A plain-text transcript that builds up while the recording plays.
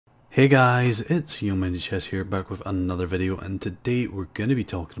Hey guys, it's YoungmindHS here, back with another video, and today we're going to be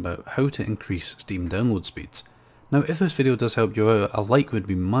talking about how to increase Steam download speeds. Now if this video does help you out, a like would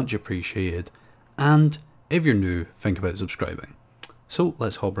be much appreciated, and if you're new, think about subscribing. So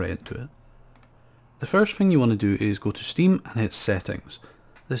let's hop right into it. The first thing you want to do is go to Steam and hit Settings.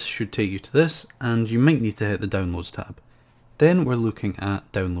 This should take you to this, and you might need to hit the Downloads tab. Then we're looking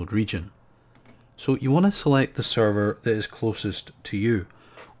at Download Region. So you want to select the server that is closest to you.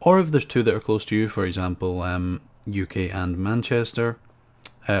 Or if there's two that are close to you, for example, UK and Manchester,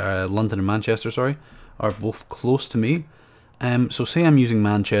 London and Manchester, sorry, are both close to me. So say I'm using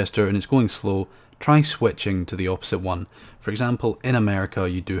Manchester and it's going slow, try switching to the opposite one. For example, in America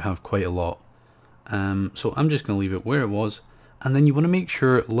you do have quite a lot. So I'm just going to leave it where it was, and then you want to make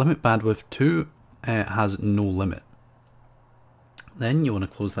sure limit bandwidth to has no limit. Then you want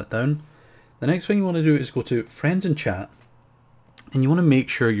to close that down. The next thing you want to do is go to Friends and Chat. And you want to make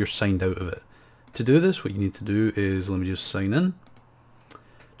sure you're signed out of it. To do this, what you need to do is, let me just sign in.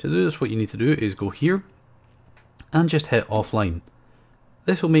 To do this, what you need to do is go here and just hit offline.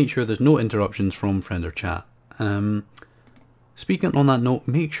 This will make sure there's no interruptions from friend or chat. Speaking on that note,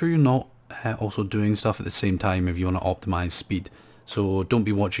 make sure you're not also doing stuff at the same time if you want to optimize speed. So don't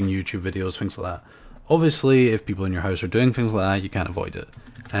be watching YouTube videos, things like that. Obviously, if people in your house are doing things like that, you can't avoid it.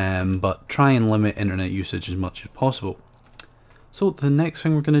 But try and limit internet usage as much as possible. So the next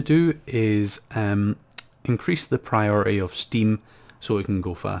thing we're going to do is increase the priority of Steam so it can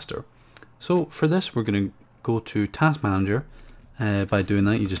go faster. So for this we're going to go to Task Manager. By doing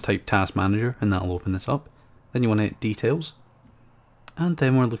that you just type Task Manager and that'll open this up. Then you want to hit Details. And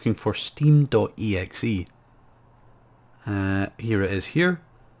then we're looking for steam.exe. Here it is here.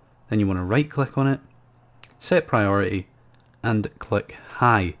 Then you want to right click on it, set priority and click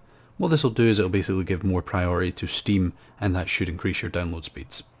High. What this will do is it'll basically give more priority to Steam, and that should increase your download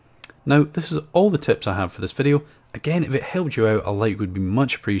speeds. Now this is all the tips I have for this video. Again, if it helped you out, a like would be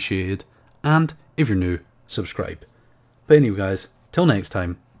much appreciated, and if you're new, subscribe. But anyway guys, till next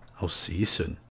time, I'll see you soon.